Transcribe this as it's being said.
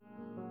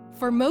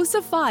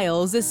Formosa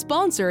Files is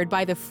sponsored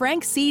by the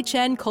Frank C.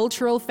 Chen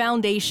Cultural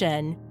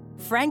Foundation.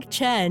 Frank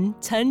Chen,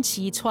 Chen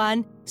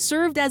Qi-chuan,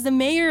 served as the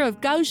mayor of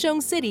Kaohsiung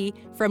City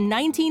from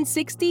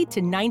 1960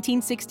 to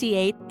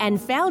 1968 and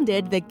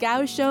founded the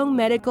Kaohsiung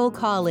Medical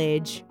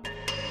College.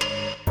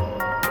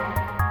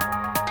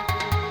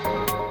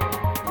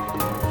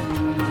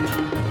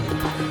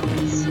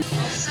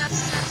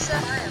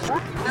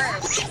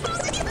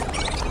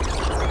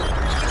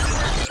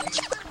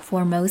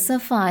 Formosa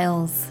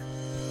Files.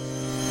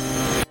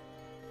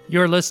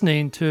 You're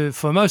listening to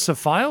Formosa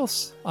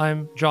Files.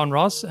 I'm John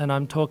Ross, and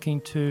I'm talking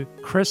to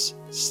Chris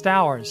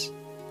Stowers,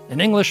 an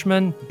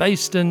Englishman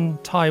based in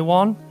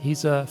Taiwan.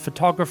 He's a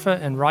photographer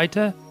and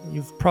writer.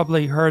 You've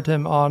probably heard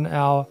him on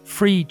our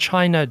Free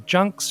China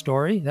Junk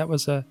story. That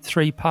was a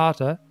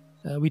three-parter.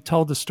 We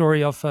told the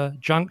story of a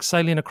junk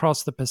sailing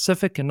across the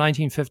Pacific in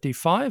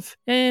 1955,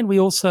 and we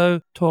also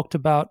talked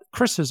about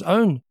Chris's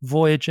own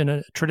voyage in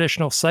a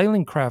traditional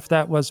sailing craft.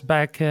 That was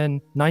back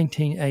in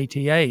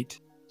 1988.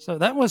 So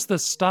that was the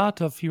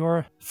start of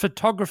your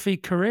photography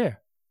career.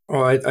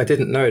 Oh, I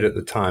didn't know it at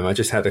the time. I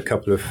just had a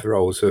couple of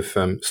rolls of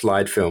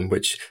slide film,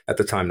 which at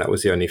the time that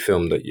was the only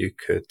film that you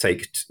could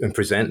take and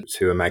present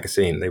to a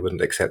magazine. They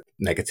wouldn't accept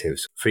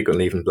negatives,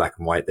 frequently even black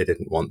and white they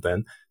didn't want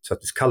then. So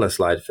this color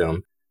slide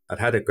film. I'd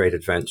had a great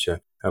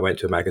adventure. I went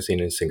to a magazine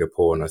in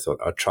Singapore and I thought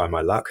I'd try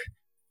my luck.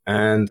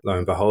 And lo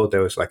and behold,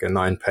 there was like a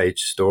 9-page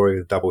story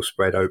with a double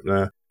spread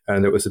opener.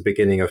 And it was the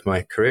beginning of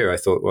my career. I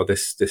thought, well,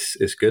 this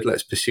is good.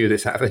 Let's pursue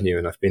this avenue.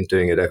 And I've been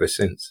doing it ever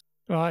since.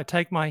 Well, I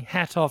take my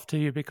hat off to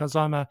you because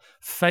I'm a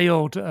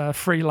failed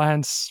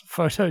freelance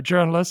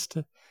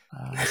photojournalist.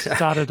 I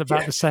started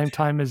about the same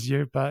time as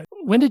you. But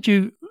when did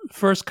you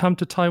first come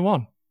to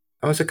Taiwan?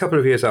 I was a couple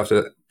of years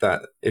after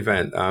that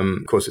event.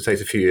 Of course, it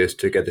takes a few years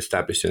to get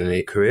established in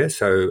any career.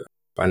 So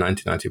by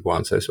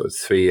 1991, so sort of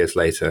 3 years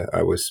later,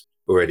 I was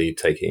already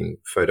taking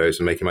photos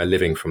and making my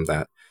living from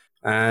that.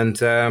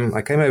 And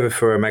I came over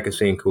for a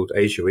magazine called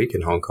Asia Week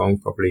in Hong Kong.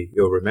 Probably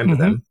you'll remember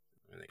them.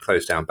 They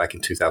closed down back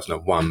in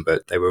 2001,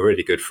 but they were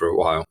really good for a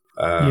while.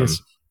 Yes.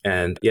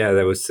 And yeah,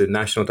 there was the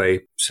National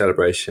Day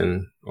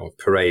celebration or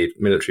parade,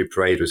 military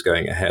parade was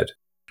going ahead,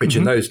 which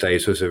in those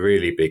days was a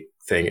really big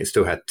thing. It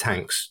still had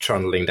tanks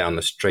trundling down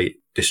the street,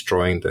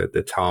 destroying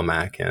the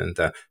tarmac, and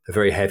a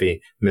very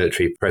heavy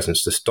military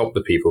presence to stop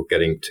the people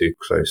getting too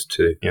close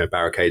to,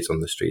 barricades on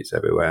the streets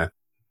everywhere.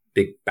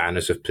 Big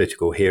banners of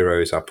political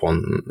heroes up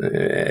on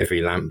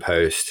every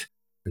lamppost,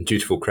 and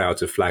dutiful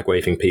crowds of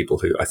flag-waving people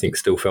who I think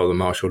still felt the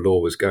martial law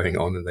was going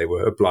on and they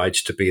were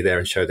obliged to be there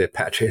and show their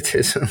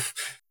patriotism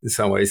in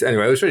some ways.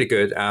 Anyway, it was really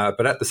good.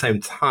 But at the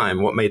same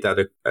time, what made that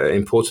an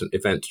important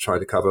event to try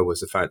to cover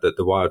was the fact that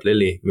the Wild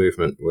Lily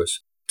movement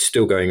was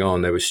still going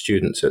on. There were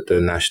students at the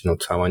National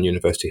Taiwan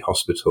University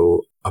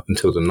Hospital up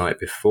until the night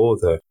before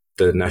the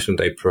National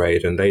Day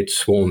Parade, and they'd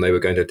sworn they were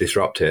going to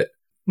disrupt it.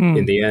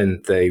 In the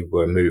end, they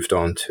were moved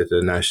on to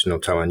the National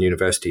Taiwan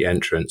University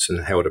entrance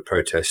and held a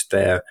protest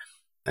there,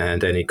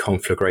 and any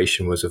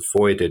conflagration was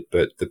avoided.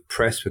 But the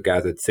press were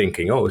gathered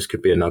thinking, this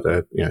could be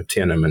another,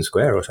 Tiananmen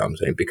Square or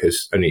something,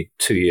 because only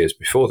 2 years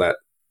before that,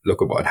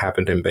 look at what had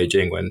happened in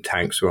Beijing when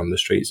tanks were on the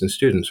streets and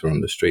students were on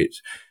the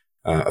streets.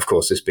 Of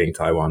course, this being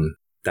Taiwan,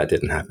 that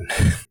didn't happen.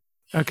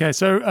 Okay,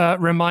 so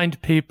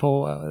remind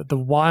people, the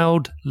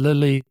Wild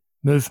Lily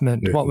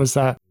movement, what was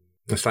that?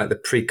 It's like the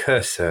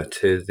precursor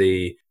to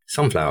the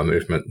sunflower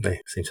movement.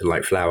 They seem to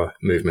like flower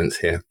movements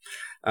here.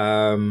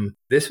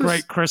 This was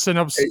great, Chris, an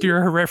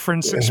obscure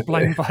reference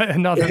explained by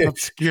another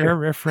obscure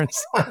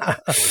reference.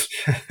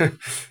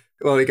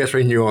 Well, it gets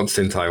very nuanced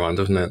in Taiwan,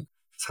 doesn't it?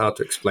 It's hard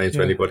to explain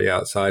to anybody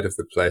outside of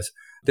the place.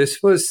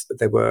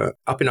 They were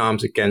up in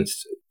arms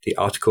against the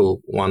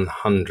Article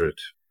 100.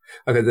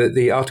 Okay,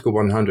 the Article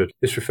 100,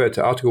 this referred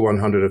to Article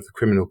 100 of the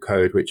Criminal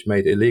Code, which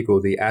made illegal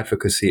the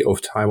advocacy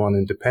of Taiwan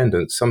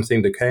independence,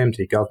 something the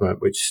KMT government,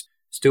 which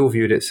still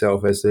viewed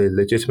itself as the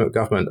legitimate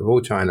government of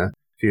all China,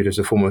 viewed as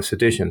a form of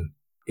sedition.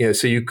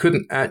 So you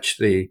couldn't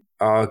actually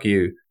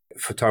argue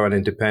for Taiwan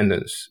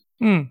independence.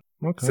 Okay.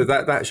 So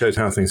that shows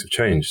how things have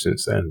changed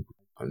since then.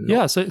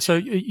 So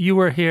you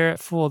were here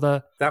for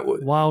the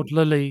Wild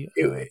Lily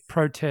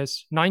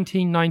protest,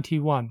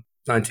 1991.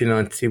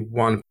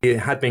 1991. It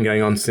had been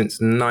going on since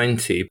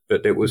 90,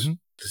 but it was the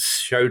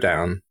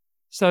showdown.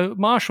 So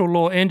martial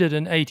law ended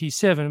in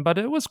 87, but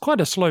it was quite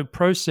a slow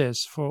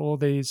process for all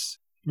these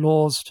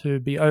laws to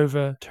be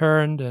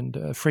overturned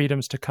and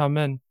freedoms to come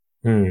in.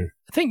 I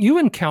think you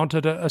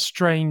encountered a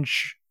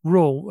strange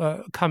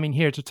rule coming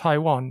here to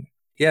Taiwan.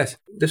 Yes,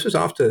 this was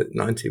after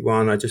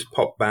 91. I just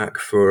popped back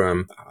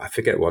for, I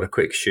forget what, a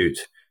quick shoot.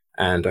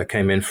 And I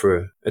came in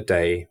for a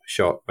day,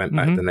 shot, went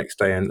back the next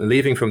day. And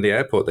leaving from the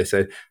airport, they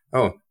said,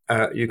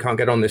 you can't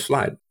get on this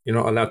flight. You're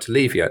not allowed to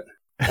leave yet.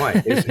 Why?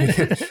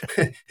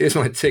 Here's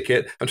my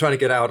ticket. I'm trying to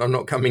get out. I'm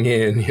not coming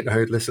in.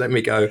 Let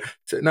me go.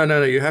 So,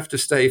 no, you have to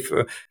stay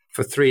for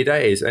for 3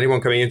 days.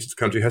 Anyone coming into the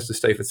country has to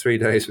stay for 3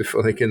 days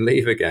before they can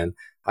leave again.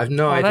 I've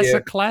no idea. That's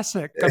a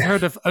classic. I've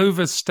heard of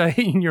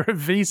overstaying your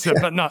visa,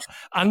 but not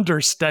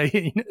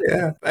understaying.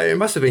 Yeah, it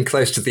must have been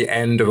close to the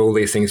end of all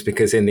these things,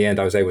 because in the end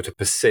I was able to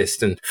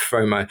persist and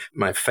throw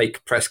my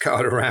fake press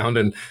card around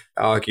and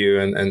argue,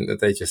 and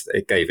they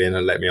gave in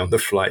and let me on the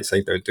flight,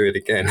 saying don't do it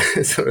again,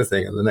 sort of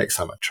thing. And the next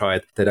time I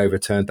tried, they'd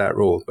overturned that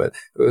rule, but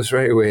it was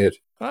very weird.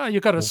 Well, you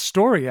got a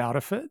story out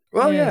of it.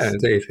 Well, yes.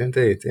 Yeah,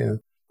 indeed, yeah.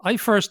 I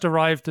first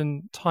arrived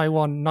in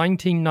Taiwan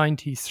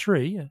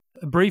 1993,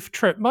 a brief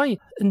trip. My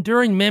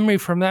enduring memory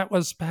from that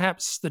was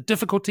perhaps the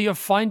difficulty of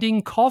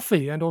finding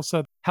coffee and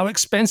also how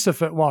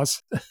expensive it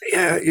was.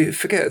 Yeah, you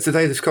forget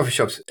today there's coffee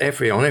shops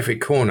on every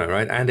corner,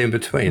 right? And in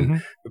between. Mm-hmm.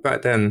 But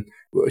back then,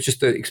 it was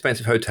just the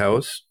expensive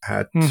hotels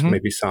had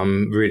maybe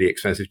some really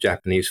expensive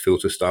Japanese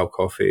filter-style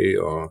coffee,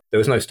 or there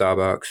was no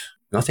Starbucks.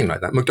 Nothing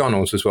like that.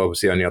 McDonald's as well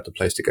was the only other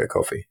place to get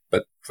coffee,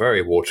 but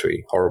very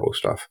watery, horrible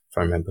stuff, if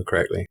I remember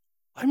correctly.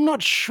 I'm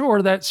not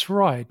sure that's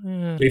right.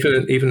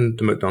 Even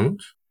the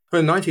McDonald's?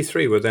 Well, in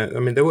 93,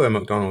 there were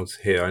McDonald's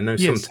here. I know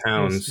some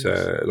towns,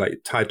 like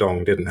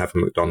Taidong, didn't have a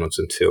McDonald's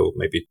until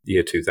maybe the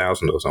year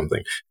 2000 or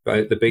something.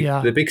 But the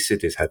big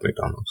cities had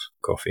McDonald's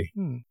coffee.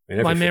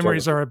 My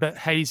memories are a bit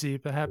hazy,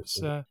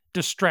 perhaps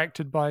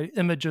distracted by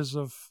images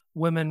of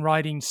women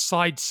riding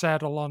side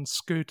saddle on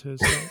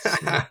scooters.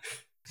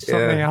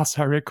 Something else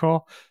I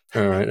recall.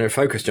 All right. No,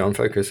 focus, John,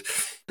 focus.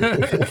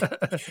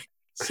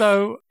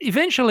 So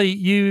eventually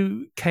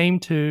you came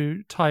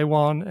to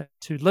Taiwan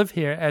to live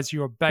here as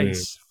your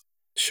base.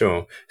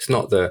 Sure. It's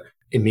not the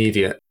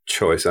immediate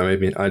choice. I'd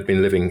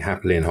been living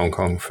happily in Hong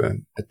Kong for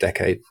a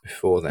decade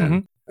before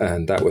then.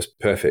 And that was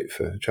perfect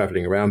for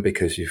traveling around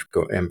because you've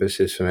got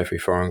embassies from every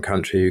foreign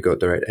country. You've got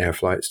direct air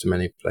flights to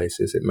many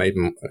places. It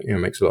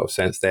makes a lot of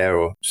sense there.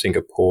 Or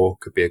Singapore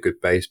could be a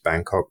good base.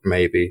 Bangkok,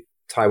 maybe.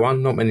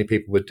 Taiwan, not many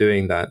people were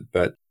doing that,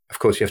 but of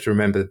course you have to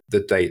remember the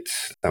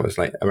dates. That was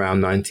like around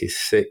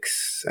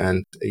 96,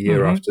 and a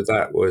year after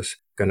that was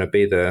going to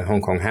be the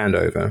Hong Kong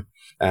handover.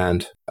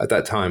 And at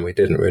that time, we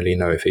didn't really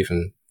know if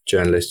even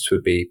journalists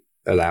would be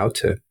allowed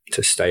to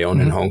stay on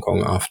in Hong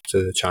Kong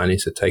after the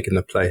Chinese had taken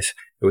the place.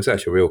 It was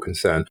actually a real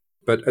concern.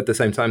 But at the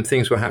same time,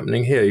 things were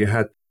happening here. You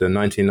had the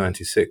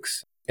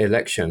 1996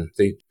 election.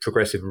 The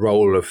progressive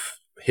role of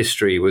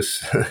history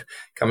was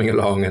coming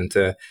along,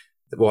 and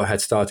what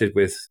had started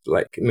with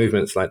like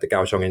movements like the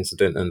Kaohsiung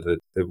incident and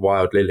the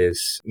Wild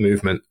Lilies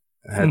movement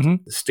had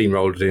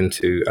steamrolled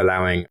into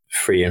allowing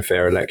free and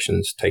fair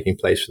elections taking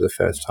place for the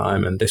first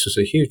time. And this was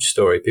a huge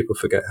story. People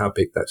forget how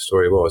big that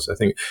story was. I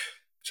think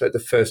it's like the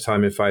first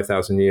time in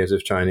 5,000 years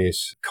of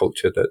Chinese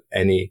culture that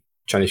any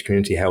Chinese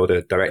community held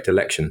a direct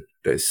election.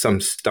 There's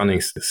some stunning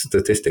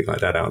statistic like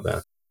that out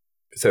there.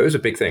 So it was a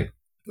big thing.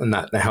 And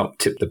that helped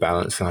tip the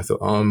balance. And I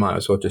thought, I might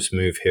as well just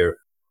move here.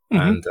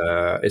 And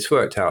it's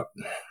worked out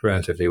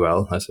relatively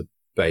well as a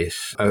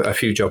base. A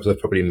few jobs I've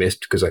probably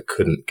missed because I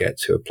couldn't get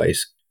to a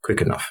place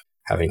quick enough,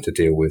 having to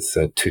deal with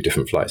 2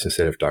 different flights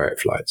instead of direct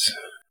flights.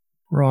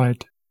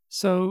 Right.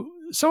 So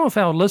some of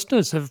our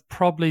listeners have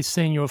probably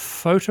seen your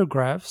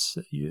photographs.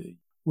 You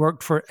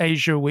worked for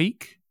Asia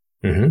Week.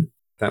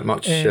 That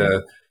much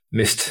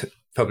missed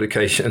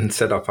publication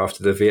set up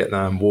after the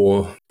Vietnam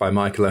War by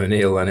Michael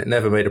O'Neill, and it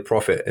never made a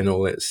profit in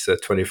all its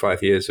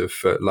 25 years of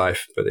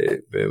life, but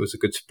it was a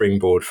good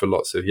springboard for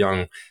lots of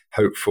young,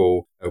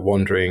 hopeful,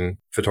 wandering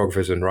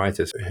photographers and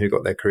writers who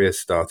got their careers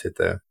started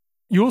there.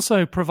 You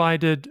also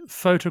provided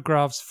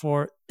photographs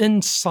for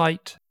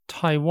Insight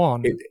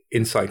Taiwan.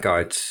 Insight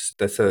Guides.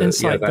 That's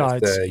Insight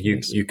Guides.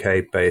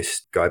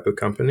 UK-based guidebook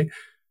company.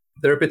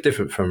 They're a bit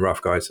different from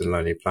Rough Guides and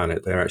Lonely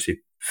Planet. They're actually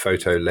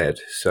photo-led.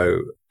 So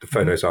the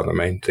photos are the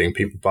main thing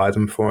people buy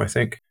them for, I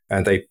think.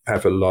 And they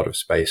have a lot of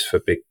space for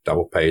big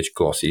double-page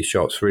glossy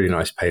shots, really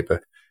nice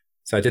paper.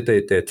 So I did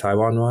their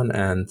Taiwan one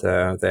and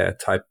their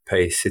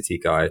Taipei City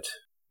Guide.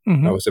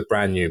 That was a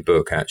brand new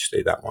book,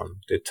 actually, that one.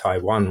 The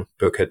Taiwan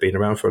book had been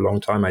around for a long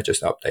time. I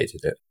just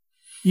updated it.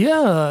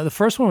 Yeah, the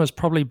first one was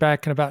probably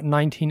back in about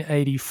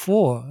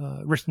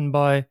 1984, written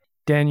by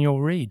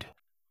Daniel Reed.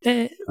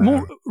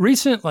 More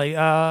recently,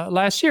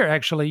 last year,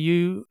 actually,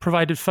 you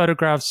provided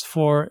photographs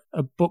for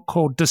a book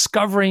called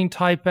Discovering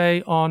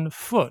Taipei on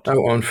Foot.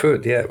 Oh, on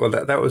foot, yeah. Well,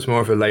 that was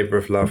more of a labor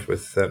of love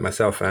with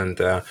myself and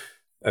a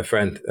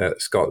friend,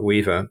 Scott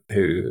Weaver,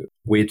 who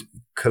we'd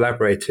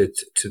collaborated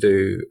to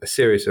do a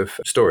series of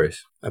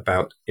stories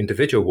about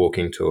individual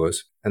walking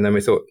tours. And then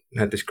we thought,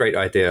 had this great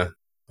idea,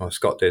 or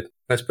Scott did,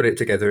 let's put it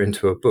together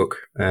into a book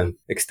and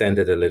extend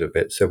it a little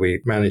bit. So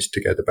we managed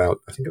to get about,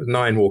 I think it was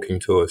 9 walking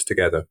tours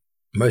together.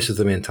 Most of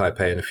them in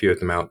Taipei and a few of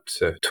them out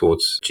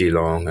towards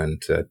Geelong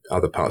and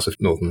other parts of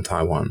northern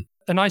Taiwan.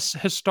 A nice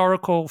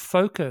historical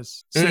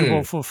focus,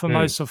 suitable for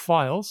Formosa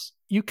Files.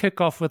 You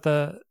kick off with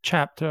a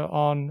chapter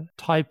on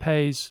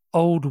Taipei's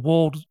old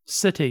walled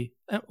city.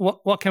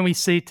 What can we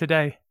see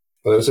today?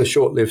 Well, it was a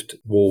short-lived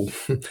wall.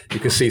 You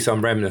can see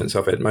some remnants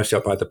of it, mostly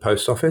up by the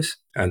post office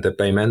and the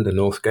Baymen, the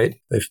North Gate.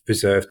 They've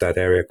preserved that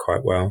area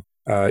quite well.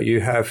 You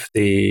have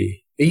the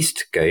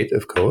East Gate,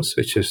 of course,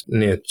 which is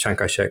near Chiang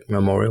Kai-shek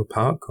Memorial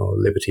Park or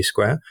Liberty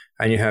Square.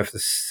 And you have the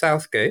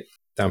South Gate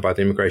down by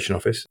the immigration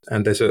office.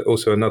 And there's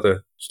also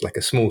another, like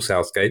a small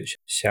South Gate,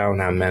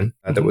 Xiaonanmen,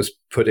 that was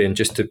put in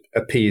just to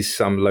appease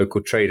some local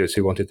traders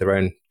who wanted their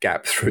own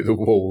gap through the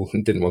wall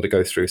and didn't want to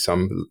go through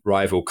some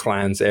rival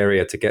clan's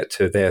area to get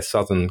to their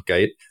southern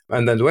gate.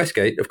 And then the West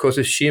Gate, of course,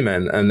 is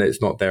Ximen, and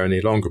it's not there any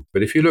longer.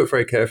 But if you look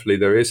very carefully,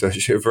 there is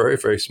actually a very,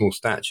 very small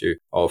statue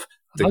of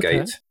the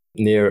gate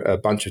near a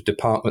bunch of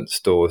department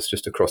stores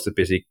just across the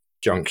busy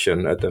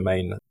junction at the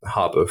main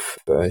hub of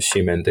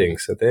Ximending.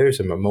 So there is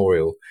a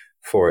memorial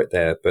for it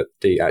there, but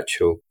the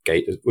actual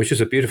gate, which is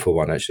a beautiful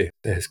one actually,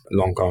 is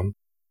long gone.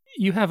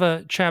 You have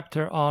a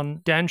chapter on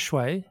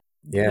Danshui.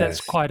 Yes.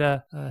 That's quite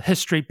a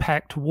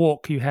history-packed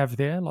walk you have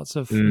there. Lots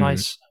of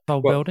nice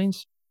old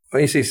buildings.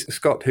 Well, you see,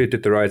 Scott, who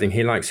did the writing,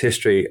 he likes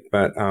history,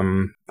 but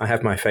I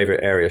have my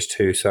favourite areas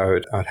too, so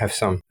I'd have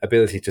some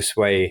ability to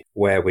sway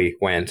where we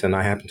went, and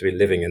I happened to be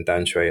living in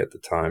Danshui at the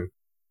time.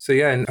 So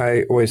yeah, and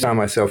I always found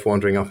myself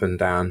wandering up and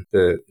down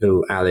the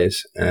little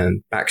alleys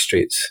and back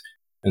streets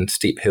and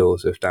steep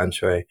hills of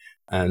Danshui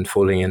and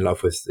falling in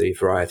love with the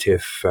variety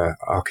of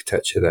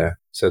architecture there.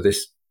 So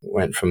this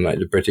went from like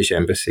the British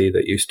embassy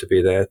that used to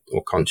be there,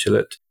 or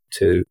consulate,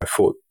 to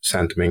Fort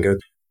San Domingo.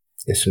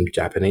 There's some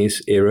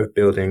Japanese era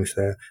buildings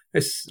there.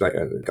 It's like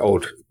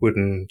old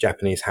wooden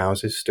Japanese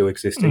houses still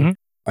existing.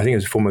 I think it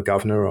was a former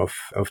governor of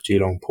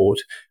Geelong Port,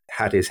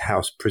 had his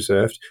house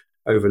preserved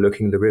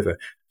overlooking the river.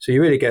 So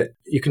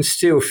you can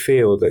still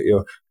feel that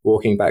you're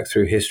walking back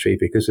through history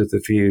because of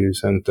the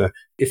views. And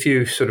if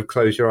you sort of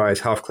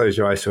half close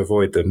your eyes to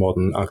avoid the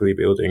modern ugly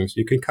buildings,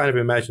 you can kind of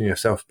imagine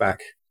yourself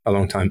back a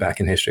long time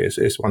back in history.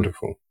 It's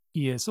wonderful.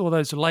 Yes, all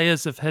those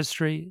layers of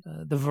history,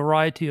 the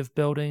variety of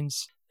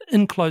buildings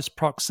in close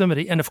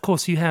proximity. And of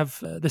course, you have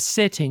the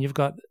setting. You've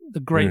got the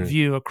great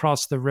view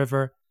across the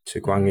river.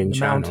 To Guanyin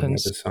Chan on the other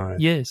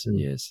side. Yes,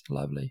 yes,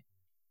 lovely.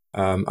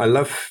 I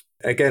love,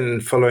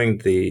 again, following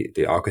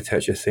the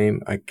architecture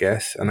theme, I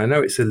guess. And I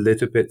know it's a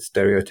little bit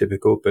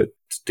stereotypical, but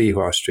it's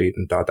Dihua Street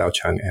and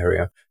Dadao-chang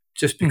area,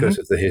 just because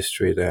of the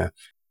history there.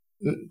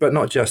 But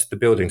not just the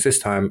buildings. This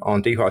time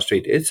on Dihua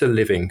Street, it's a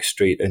living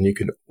street, and you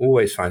can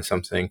always find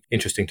something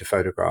interesting to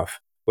photograph,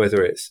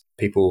 whether it's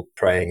people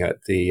praying at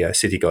the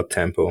city god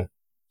temple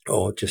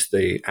or just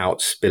the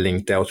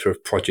outspilling delta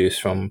of produce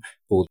from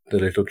all the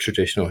little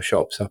traditional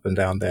shops up and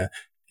down there.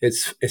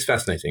 It's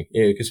fascinating.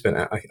 You can spend,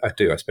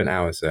 I spend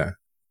hours there,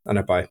 and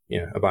I buy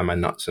my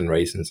nuts and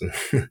raisins and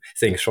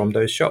things from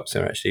those shops.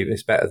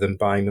 It's better than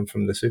buying them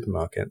from the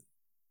supermarket.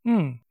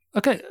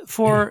 Okay,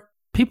 for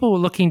people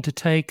looking to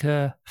take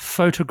a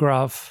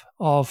photograph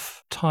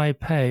of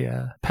Taipei,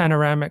 a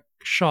panoramic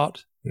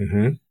shot,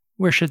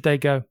 where should they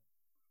go?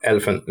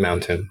 Elephant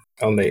Mountain.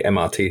 On the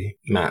MRT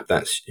map,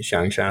 that's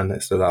Xiangshan.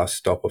 That's the last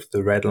stop of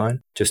the red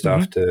line, just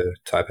after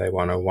Taipei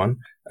 101.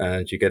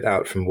 And you get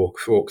out from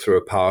walk through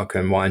a park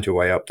and wind your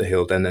way up the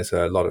hill. Then there's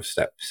a lot of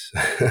steps.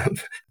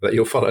 But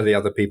you'll follow the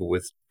other people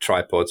with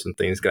tripods and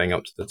things going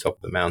up to the top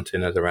of the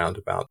mountain at around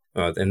about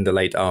in the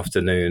late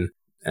afternoon.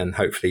 And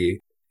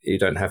hopefully you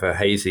don't have a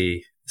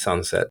hazy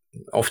sunset.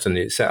 Often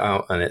you set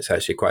out and it's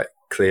actually quite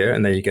clear,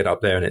 and then you get up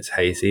there and it's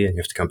hazy and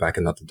you have to come back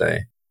another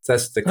day. So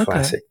that's the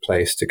classic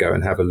place to go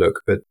and have a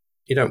look. But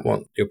you don't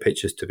want your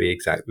pictures to be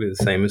exactly the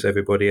same as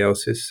everybody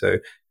else's. So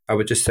I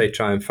would just say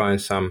try and find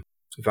some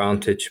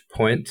vantage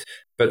point,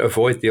 but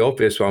avoid the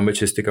obvious one,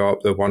 which is to go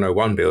up the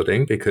 101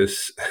 building,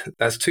 because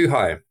that's too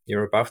high.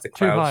 You're above the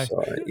clouds.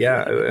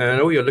 Yeah,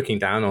 and all you're looking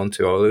down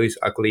onto are all these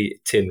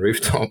ugly tin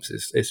rooftops.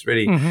 It's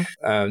really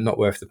not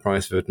worth the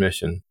price of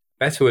admission.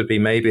 Better would be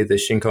maybe the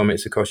Shinko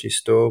Mitsukoshi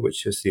store,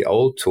 which is the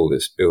old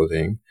tallest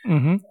building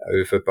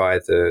over by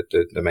the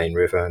main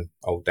river and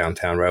old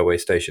downtown railway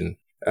station.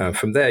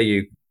 From there,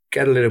 you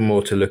get a little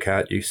more to look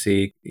at. You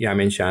see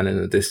Yaminshan in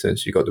the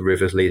distance. You've got the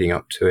rivers leading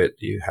up to it.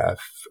 You have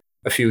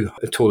a few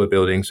taller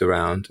buildings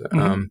around.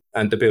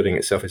 And the building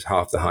itself is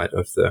half the height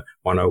of the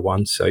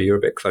 101, so you're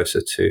a bit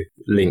closer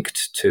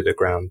linked to the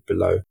ground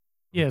below.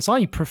 Yes,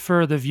 I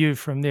prefer the view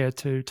from there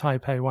to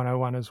Taipei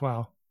 101 as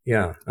well.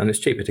 Yeah, and it's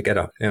cheaper to get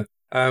up, yeah.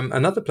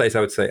 Another place I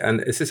would say,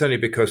 and this is only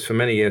because for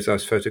many years I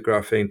was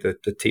photographing the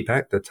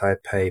TPAC, the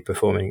Taipei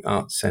Performing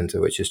Arts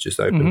Center, which has just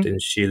opened in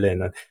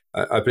Shilin.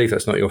 I believe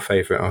that's not your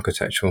favorite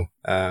architectural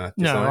design.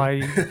 No,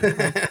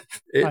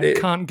 I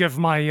can't give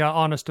my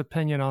honest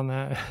opinion on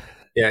that.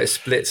 Yeah, it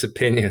splits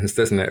opinions,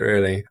 doesn't it,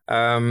 really?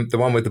 The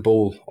one with the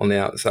ball on the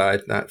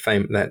outside, that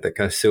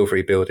kind of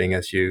silvery building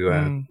as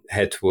you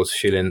head towards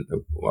Shilin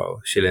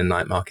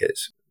Night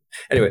Markets.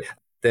 Anyway,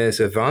 there's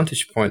a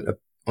vantage point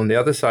on the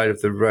other side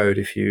of the road.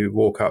 If you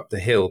walk up the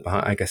hill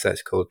behind, I guess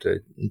that's called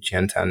the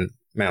Jiantan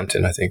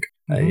Mountain, I think.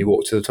 And you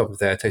walk to the top of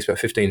there. It takes about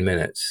 15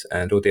 minutes,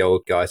 and all the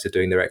old guys are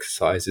doing their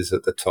exercises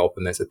at the top,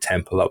 and there's a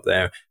temple up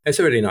there. It's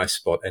a really nice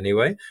spot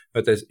anyway,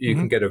 but you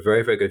can get a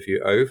very, very good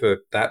view over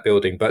that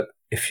building. But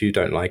if you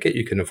don't like it,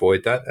 you can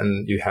avoid that.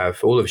 And you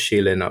have all of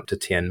Shilin up to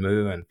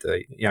Tianmu and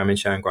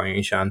Yaminshan,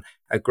 Guanyinshan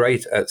are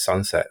great at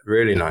sunset,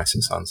 really nice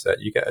at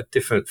sunset. You get a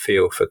different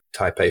feel for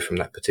Taipei from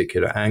that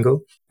particular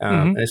angle.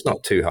 And it's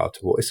not too hard to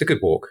walk. It's a good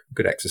walk,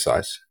 good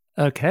exercise.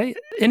 Okay.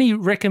 Any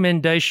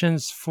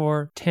recommendations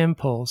for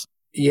temples?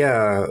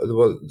 Yeah,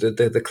 well,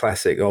 the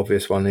classic,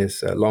 obvious one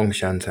is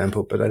Longshan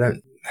Temple, but I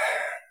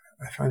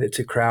find it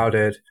too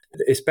crowded.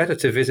 It's better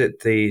to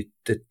visit the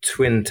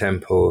twin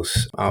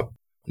temples up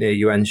near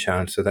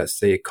Yuanshan. So that's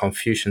the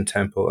Confucian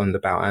Temple and the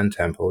Bao'an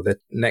Temple. They're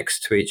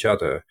next to each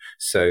other.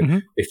 So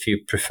if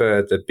you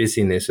prefer the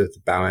busyness of the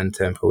Bao'an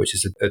Temple, which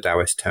is a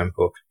Taoist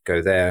temple,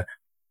 go there.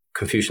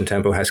 Confucian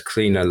Temple has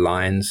cleaner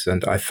lines,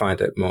 and I find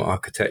it more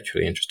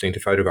architecturally interesting to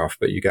photograph,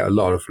 but you get a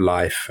lot of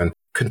life and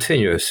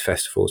continuous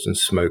festivals and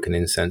smoke and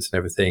incense and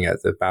everything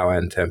at the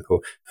Bao'an Temple.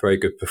 Very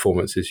good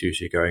performances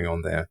usually going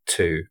on there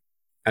too.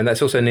 And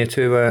that's also near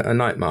to a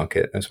night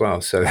market as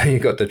well. So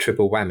you've got the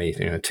triple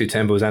whammy, 2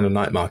 temples and a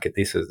night market.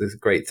 These are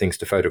great things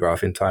to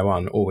photograph in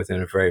Taiwan, all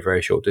within a very,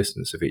 very short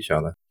distance of each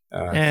other.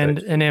 And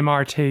an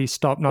MRT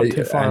stop not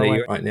too far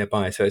away. Right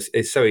nearby. So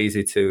it's so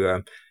easy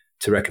to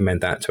recommend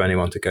that to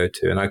anyone to go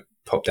to. And I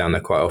pop down there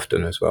quite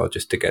often as well,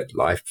 just to get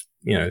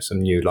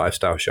some new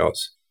lifestyle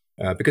shots.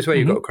 Because where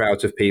you've got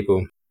crowds of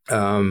people,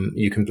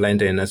 you can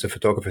blend in as a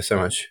photographer so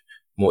much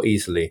more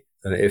easily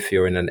than if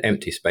you're in an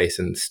empty space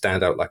and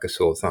stand out like a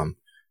sore thumb.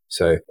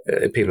 So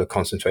people are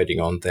concentrating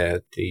on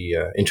the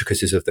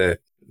intricacies of their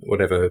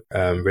whatever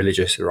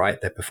religious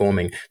rite they're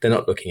performing. They're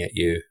not looking at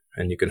you,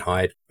 and you can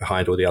hide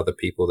behind all the other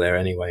people there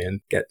anyway and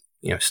get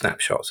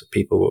snapshots of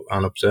people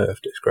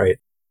unobserved. It's great.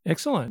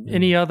 Excellent.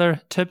 Any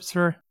other tips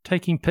for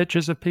taking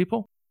pictures of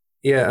people?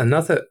 Yeah,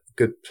 another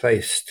good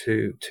place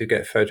to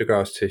get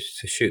photographs to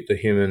shoot the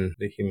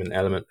human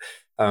element.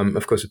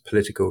 Of course,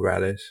 political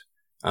rallies.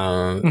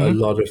 A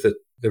lot of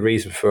the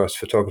reason for us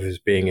photographers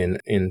being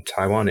in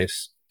Taiwan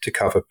is to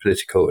cover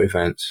political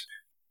events.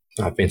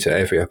 I've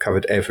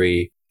covered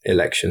every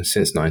election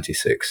since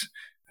 '96,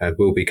 and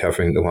we'll be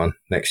covering the one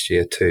next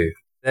year too.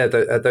 At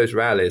those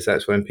rallies,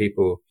 that's when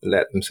people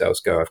let themselves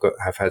go.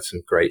 I've had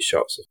some great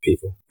shots of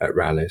people at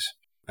rallies.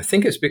 I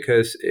think it's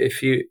because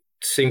if you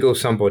single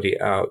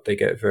somebody out, they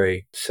get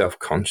very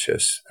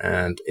self-conscious.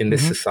 And in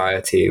this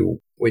society,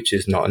 which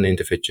is not an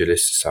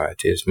individualist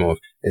society,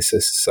 it's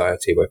a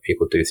society where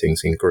people do things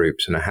in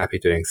groups and are happy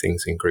doing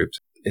things in groups.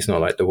 It's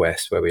not like the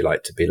West where we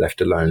like to be left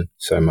alone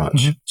so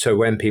much. So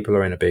when people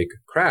are in a big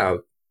crowd,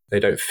 they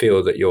don't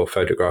feel that you're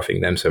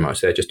photographing them so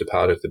much. They're just a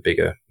part of the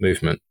bigger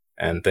movement.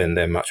 And then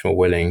they're much more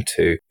willing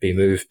to be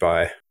moved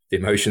by the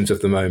emotions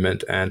of the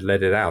moment and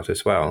let it out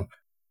as well.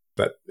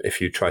 But if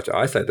you try to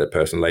isolate that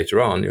person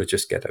later on, you'll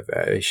just get a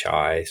very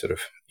shy sort of,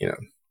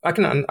 I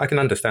can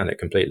understand it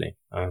completely.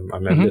 I'm a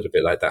little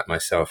bit like that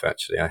myself,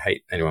 actually. I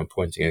hate anyone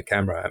pointing a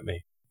camera at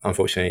me.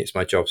 Unfortunately, it's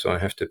my job, so I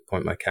have to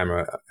point my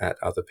camera at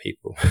other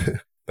people.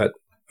 But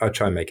I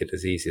try and make it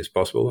as easy as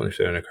possible. And if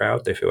they're in a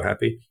crowd, they feel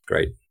happy,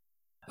 great.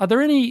 Are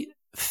there any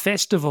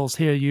festivals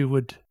here you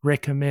would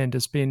recommend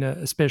as being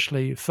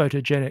especially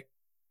photogenic?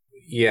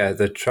 Yeah,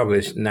 the trouble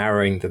is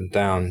narrowing them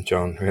down,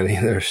 John, really.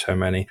 There are so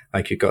many.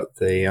 Like you've got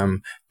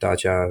the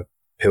Dajia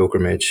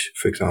pilgrimage,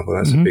 for example.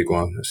 That's a big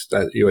one.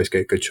 You always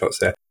get good shots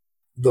there.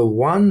 The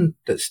one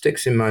that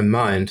sticks in my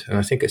mind, and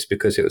I think it's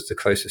because it was the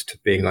closest to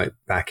being like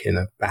back in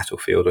a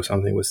battlefield or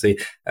something, was the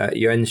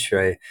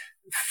Yuanshui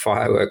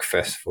firework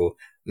festival.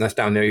 And that's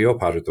down near your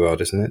part of the world,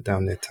 isn't it?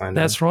 Down near Taiwan.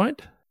 That's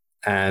right.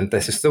 And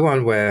this is the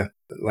one where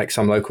like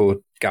some local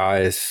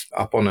guys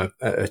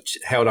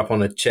held up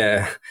on a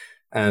chair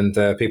and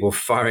people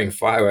firing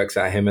fireworks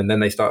at him, and then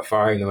they start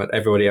firing them at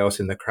everybody else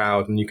in the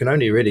crowd. And you can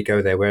only really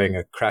go there wearing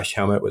a crash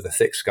helmet with a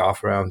thick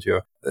scarf around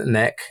your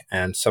neck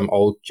and some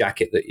old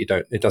jacket that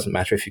it doesn't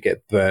matter if you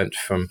get burnt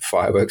from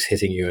fireworks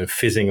hitting you and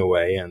fizzing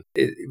away. And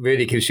it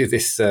really gives you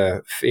this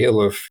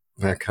feel of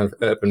kind of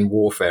urban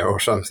warfare or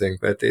something.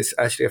 But it's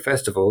actually a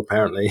festival,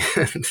 apparently.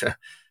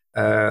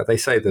 And they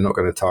say they're not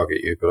going to target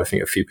you, but I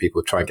think a few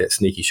people try and get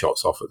sneaky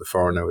shots off at the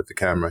foreigner with the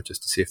camera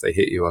just to see if they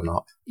hit you or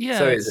not. Yeah,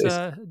 so it's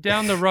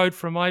down the road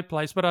from my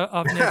place, but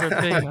I've never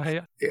been.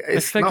 I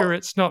figure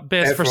it's not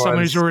best for someone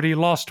who's already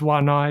lost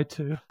one eye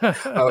to.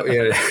 Oh,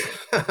 yeah.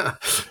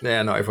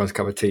 Yeah, not everyone's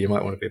cup of tea. You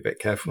might want to be a bit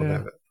careful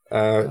there.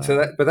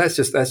 But that's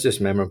just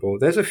memorable.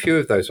 There's a few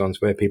of those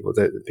ones where people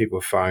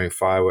are firing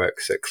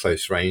fireworks at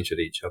close range at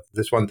each other.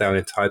 There's one down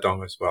in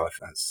Taidong as well.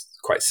 That's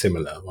quite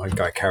similar. One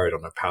guy carried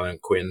on a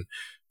palanquin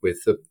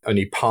with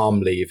only palm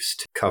leaves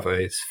to cover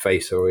his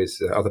face or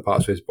his other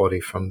parts of his body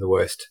from the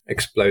worst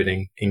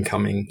exploding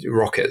incoming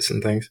rockets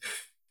and things.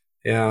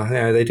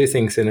 Yeah, they do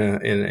things in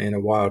a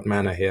wild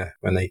manner here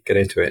when they get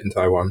into it in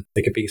Taiwan.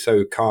 They could be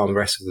so calm the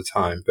rest of the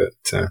time, but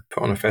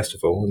put on a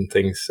festival and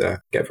things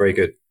get very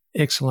good.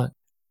 Excellent.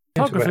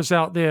 Photographers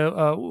out there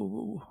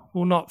will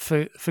not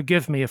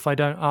forgive me if I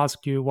don't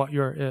ask you what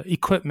your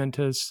equipment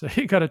is. So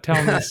you got to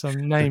tell me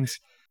some names.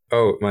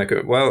 Oh, my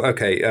God. Well,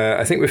 okay.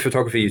 I think with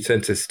photography, you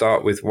tend to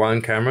start with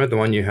one camera, the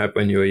one you had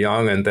when you were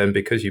young, and then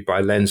because you buy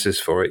lenses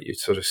for it, you're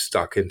sort of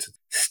stuck into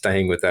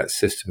staying with that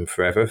system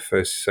forever.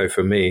 So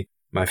for me,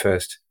 My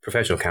first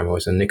professional camera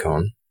was a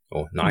Nikon,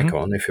 or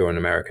Nikon if you're an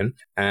American.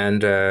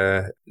 And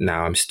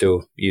now I'm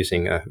still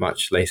using a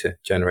much later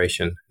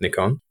generation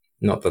Nikon.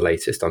 Not the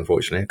latest,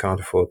 unfortunately. I can't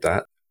afford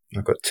that.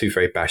 I've got two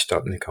very bashed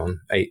up Nikon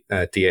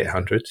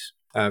D800s.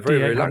 Very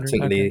D800,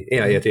 reluctantly,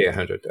 okay.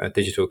 D800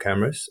 digital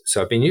cameras. So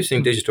I've been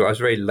using digital. I was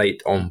very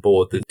late on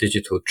board the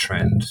digital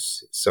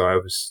trends. So I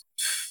was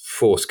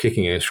forced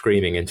kicking and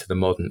screaming into the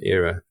modern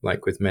era,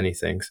 like with many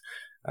things,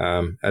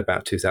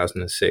 about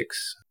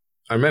 2006.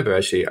 I remember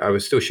actually I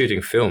was still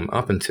shooting film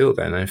up until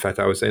then. In fact,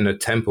 I was in a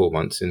temple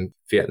once in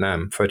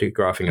Vietnam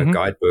photographing a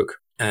guidebook.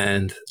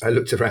 And I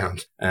looked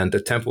around and the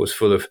temple was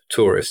full of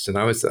tourists. And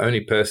I was the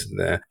only person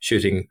there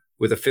shooting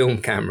with a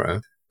film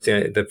camera.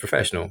 The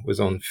professional was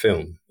on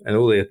film, and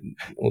all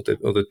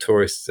the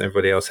tourists,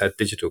 everybody else had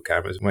digital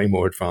cameras, way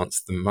more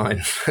advanced than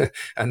mine.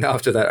 And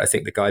after that, I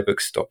think the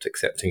guidebook stopped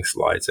accepting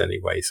slides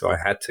anyway, so I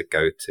had to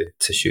go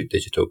to shoot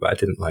digital, but I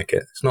didn't like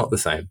it. It's not the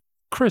same.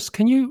 Chris,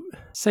 can you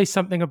say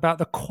something about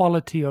the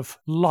quality of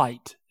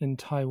light in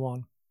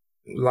Taiwan?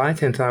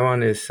 Light in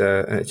Taiwan is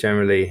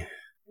generally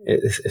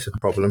it's a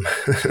problem.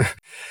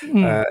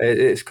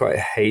 It's quite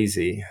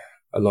hazy.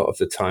 A lot of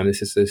the time,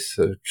 this is this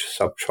sort of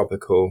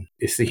subtropical,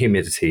 it's the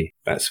humidity.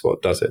 That's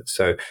what does it.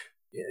 So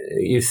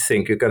you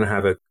think you're going to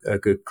have a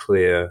good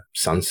clear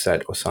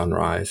sunset or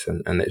sunrise,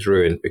 and it's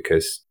ruined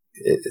because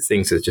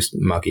things are just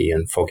muggy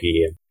and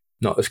foggy and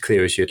not as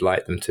clear as you'd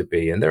like them to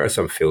be. And there are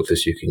some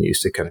filters you can use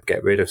to kind of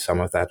get rid of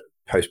some of that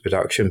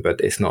post-production, but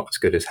it's not as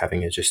good as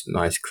having a just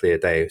nice clear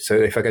day. So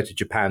if I go to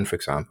Japan, for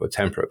example, a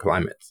temperate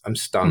climate, I'm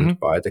stunned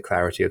by the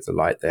clarity of the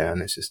light there.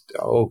 And it's just,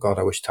 oh God,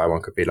 I wish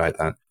Taiwan could be like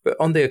that. But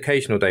on the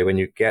occasional day when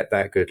you get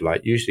that good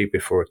light, usually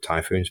before a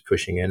typhoon's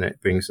pushing in,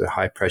 it brings a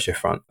high pressure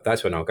front.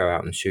 That's when I'll go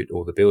out and shoot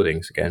all the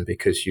buildings again,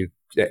 because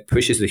it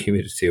pushes the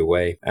humidity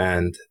away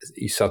and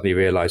you suddenly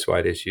realize why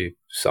it is you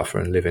suffer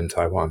and live in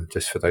Taiwan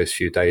just for those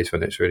few days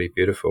when it's really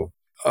beautiful.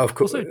 Of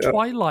course. Also,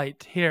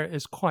 twilight here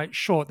is quite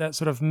short, that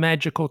sort of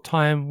magical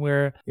time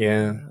where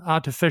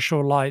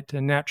artificial light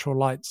and natural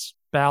light's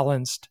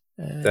balanced.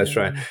 That's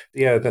right.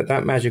 Yeah,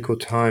 that magical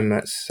time,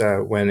 that's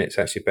when it's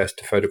actually best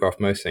to photograph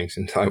most things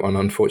in Taiwan,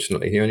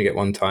 unfortunately. You only get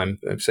one time,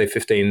 say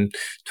 15,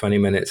 20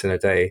 minutes in a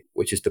day,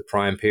 which is the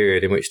prime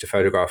period in which to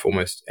photograph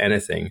almost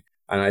anything.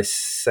 And I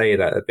say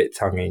that a bit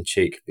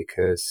tongue-in-cheek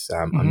because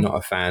I'm not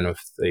a fan of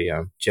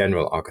the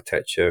general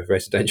architecture,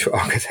 residential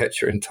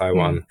architecture in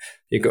Taiwan.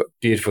 You've got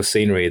beautiful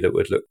scenery that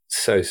would look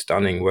so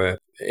stunning were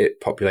it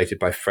populated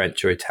by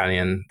French or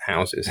Italian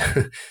houses,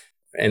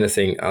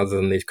 anything other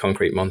than these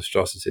concrete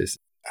monstrosities.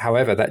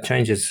 However, that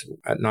changes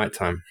at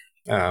nighttime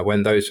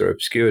when those are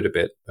obscured a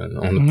bit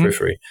on the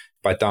periphery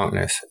by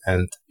darkness,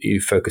 and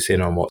you focus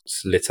in on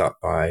what's lit up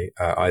by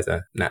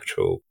either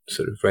natural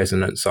sort of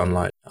resonant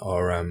sunlight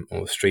or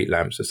street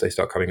lamps as they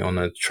start coming on,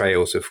 and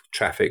trails of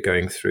traffic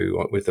going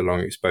through with the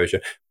long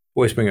exposure.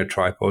 Always bring a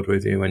tripod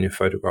with you when you're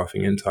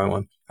photographing in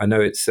Taiwan. I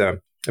know it's a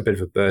bit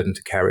of a burden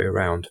to carry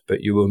around,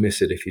 but you will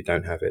miss it if you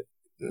don't have it.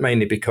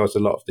 Mainly because a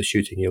lot of the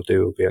shooting you'll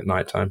do will be at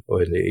nighttime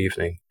or in the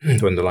evening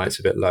when the light's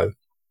a bit low.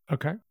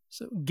 Okay.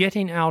 So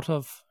getting out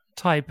of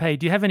Taipei,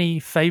 do you have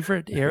any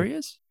favorite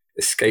areas?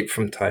 Escape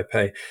from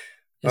Taipei.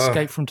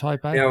 From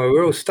Taipei? Yeah, well,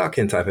 we're all stuck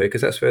in Taipei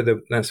because that's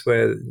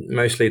where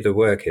mostly the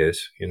work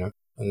is,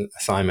 and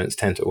assignments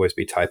tend to always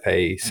be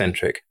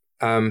Taipei-centric.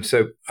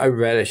 So I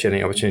relish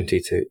any opportunity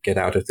to get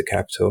out of the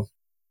capital.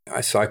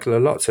 I cycle a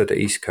lot, so the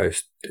East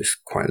Coast is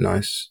quite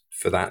nice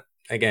for that.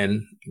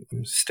 Again,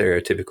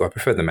 stereotypical. I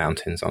prefer the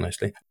mountains,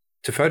 honestly.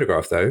 To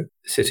photograph, though,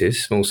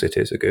 small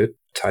cities are good.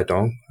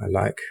 Taidong, I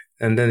like.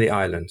 And then the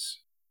islands.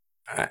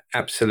 I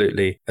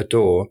absolutely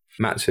adore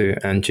Matsu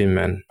and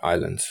Jinmen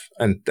Islands,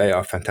 and they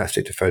are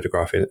fantastic to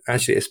photograph in.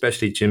 Actually,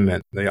 especially Jinmen.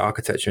 The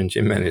architecture in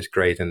Jinmen is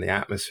great, and the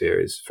atmosphere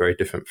is very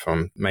different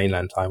from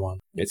mainland Taiwan.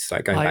 It's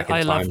like going back in time.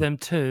 I love them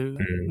too.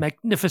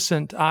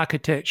 Magnificent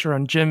architecture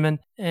on Jinmen.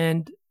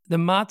 And the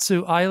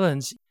Matsu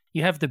Islands,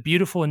 you have the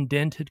beautiful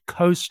indented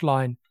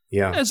coastline,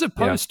 as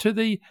opposed to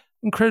the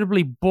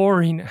incredibly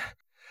boring,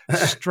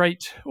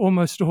 straight,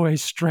 almost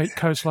always straight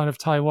coastline of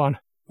Taiwan.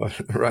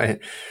 Right.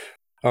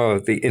 Oh,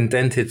 the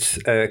indented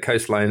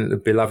coastline, the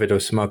beloved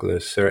of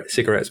smugglers,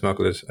 cigarette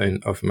smugglers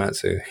of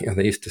Matsu.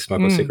 They used to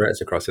smuggle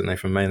cigarettes across, didn't they,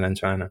 from mainland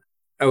China.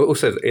 Oh,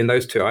 also, in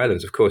those two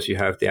islands, of course, you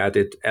have the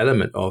added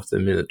element of the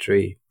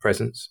military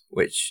presence,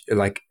 which,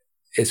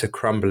 it's a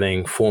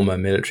crumbling former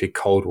military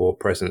Cold War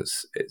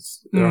presence.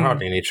 There are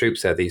hardly any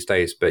troops there these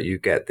days, but you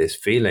get this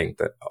feeling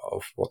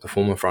of what the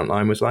former front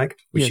line was like,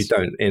 which you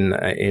don't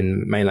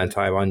in mainland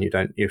Taiwan.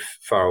 You're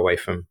far away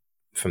from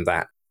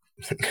that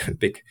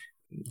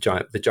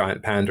the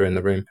giant panda in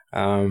the room.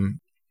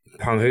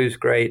 Penghu's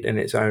great in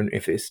its own,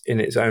 if it's in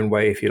its own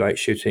way, if you like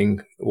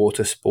shooting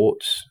water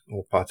sports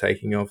or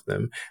partaking of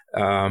them.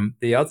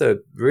 The other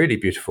really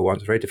beautiful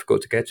ones, very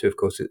difficult to get to, of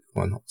course,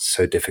 not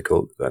so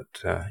difficult, but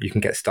you can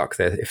get stuck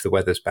there if the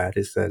weather's bad,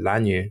 is the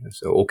Lanyu,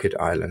 it's an orchid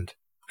island.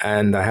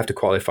 And I have to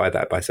qualify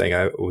that by saying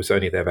I was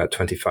only there about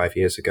 25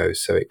 years ago,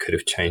 so it could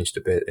have changed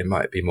a bit. It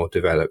might be more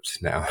developed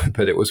now,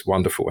 but it was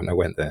wonderful when I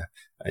went there.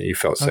 And you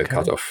felt so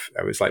cut off.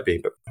 It was like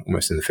being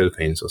almost in the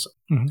Philippines or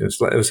something.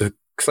 It was as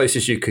close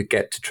as you could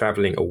get to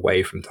traveling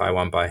away from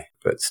Taiwan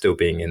but still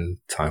being in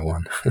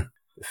Taiwan.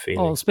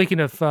 Well,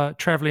 speaking of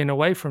traveling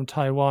away from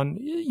Taiwan,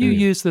 you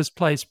use this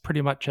place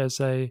pretty much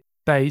as a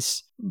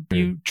base.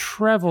 You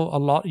travel a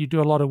lot. You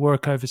do a lot of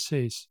work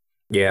overseas.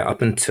 Yeah,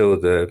 up until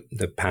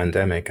the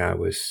pandemic, I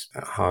was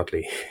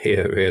hardly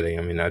here, really.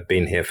 I mean, I'd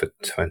been here for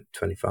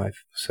 25 or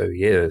so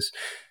years,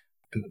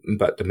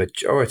 but the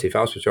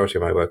vast majority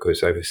of my work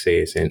was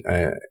overseas in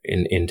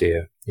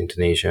India,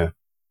 Indonesia,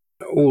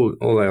 all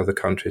the other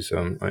countries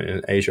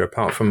in Asia,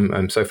 apart from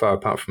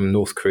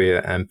North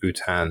Korea and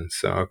Bhutan.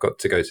 So I've got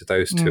to go to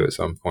those two at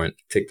some point,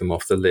 tick them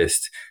off the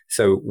list.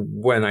 So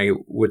when I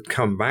would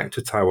come back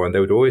to Taiwan,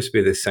 there would always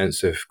be this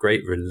sense of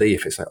great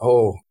relief. It's like,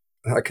 oh,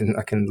 I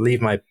can leave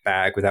my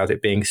bag without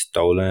it being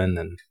stolen,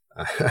 and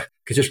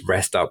could just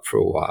rest up for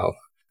a while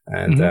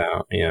and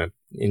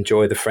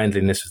enjoy the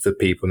friendliness of the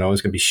people. No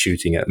one's going to be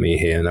shooting at me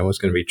here. No one's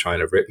going to be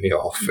trying to rip me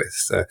off.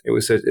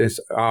 It's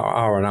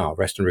R&R,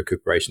 rest and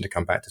recuperation, to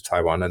come back to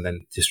Taiwan and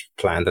then just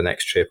plan the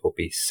next trip or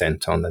be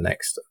sent on the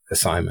next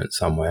assignment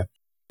somewhere.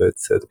 But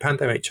the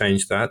pandemic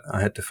changed that.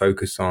 I had to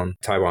focus on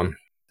Taiwan.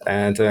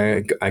 And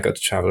I got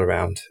to travel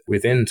around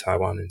within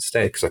Taiwan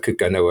instead because I could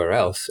go nowhere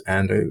else.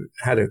 And I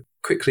had a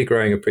quickly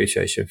growing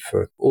appreciation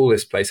for all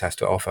this place has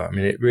to offer. I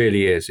mean, it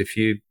really is. If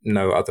you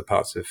know other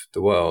parts of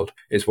the world,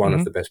 it's one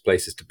of the best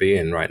places to be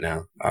in right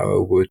now. I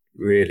would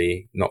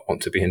really not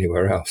want to be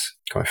anywhere else,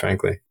 quite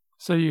frankly.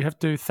 So you have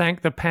to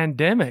thank the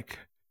pandemic.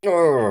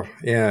 Oh,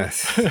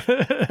 yes.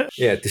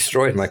 Yeah, it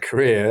destroyed my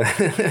career.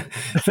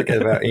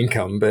 Forget about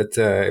income, but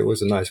it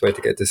was a nice way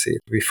to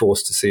be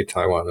forced to see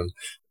Taiwan and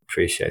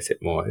appreciate it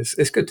more.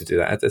 It's good to do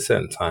that at a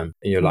certain time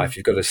in your life.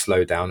 You've got to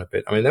slow down a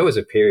bit. I mean, there was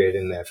a period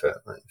in there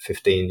for like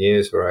 15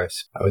 years where I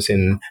was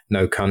in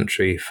no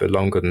country for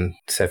longer than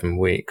 7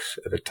 weeks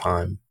at a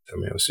time. I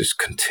mean, I was just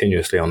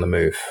continuously on the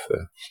move.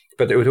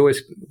 But it would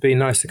always be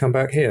nice to come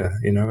back here,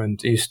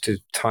 and used to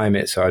time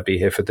it so I'd be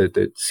here for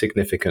the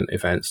significant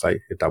events like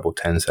the Double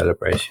 10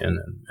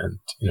 celebration and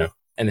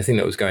anything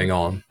that was going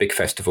on, big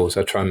festivals.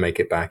 I'd try and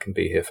make it back and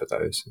be here for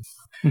those.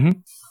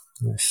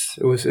 Yes,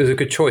 it was a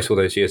good choice all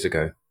those years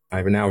ago.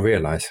 I now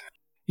realize.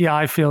 Yeah,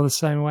 I feel the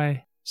same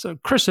way. So,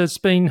 Chris, it's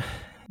been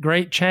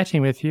great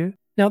chatting with you.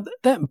 Now,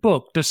 that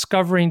book,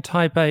 Discovering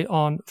Taipei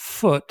on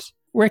Foot,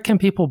 where can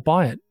people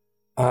buy it?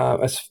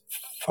 As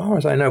far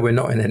as I know, we're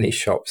not in any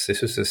shops.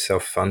 This was a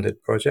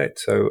self-funded project.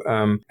 So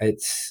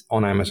it's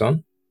on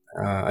Amazon.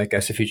 I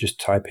guess if you just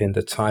type in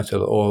the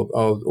title or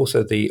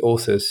also the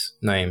author's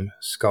name,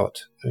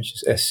 Scott, which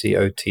is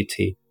Scott,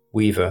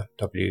 Weaver,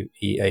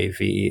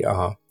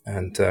 Weaver.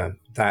 And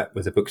that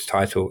with the book's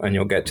title, and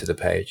you'll get to the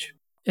page.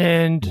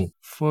 And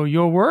for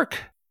your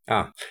work?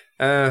 Well,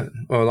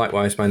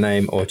 likewise, my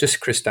name, or just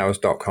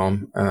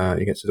chrisstowers.com.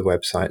 You get to the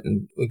website,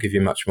 and we'll give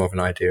you much more of an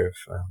idea of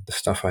the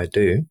stuff I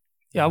do.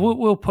 Yeah,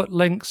 we'll put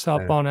links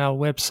up on our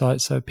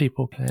website so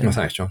people can. Oh,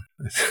 thanks, John.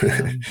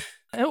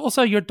 And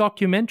also your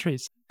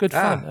documentaries. Good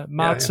fun.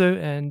 Matsu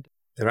and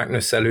the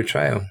Raknus Selu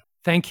Trail.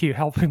 Thank you,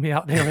 helping me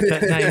out there with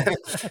that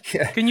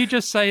name. Can you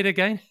just say it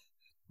again?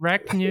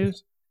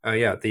 Raknus? Oh,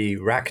 yeah, the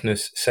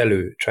Raknus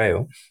Selu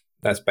Trail.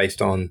 That's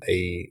based on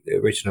the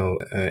original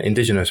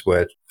indigenous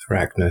word,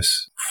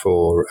 Raknus,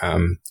 for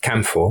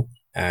camphor.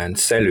 And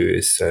Selu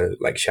is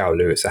like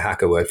Shaolu. It's a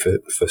Hakka word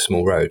for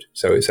small road.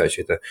 So it's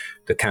actually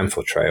the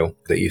camphor trail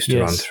that used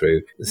to run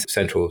through the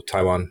central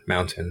Taiwan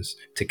mountains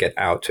to get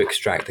out to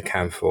extract the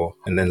camphor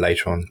and then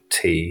later on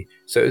tea.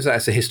 So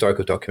that's a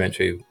historical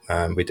documentary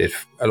we did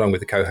along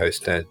with the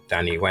co-host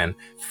Danny Wen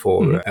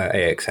for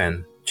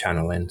AXN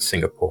channel in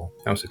Singapore.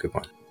 That was a good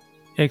one.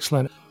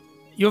 Excellent.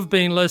 You've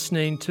been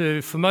listening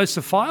to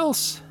Formosa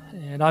Files,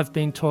 and I've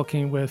been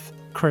talking with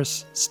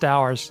Chris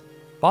Stowers.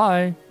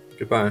 Bye.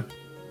 Goodbye.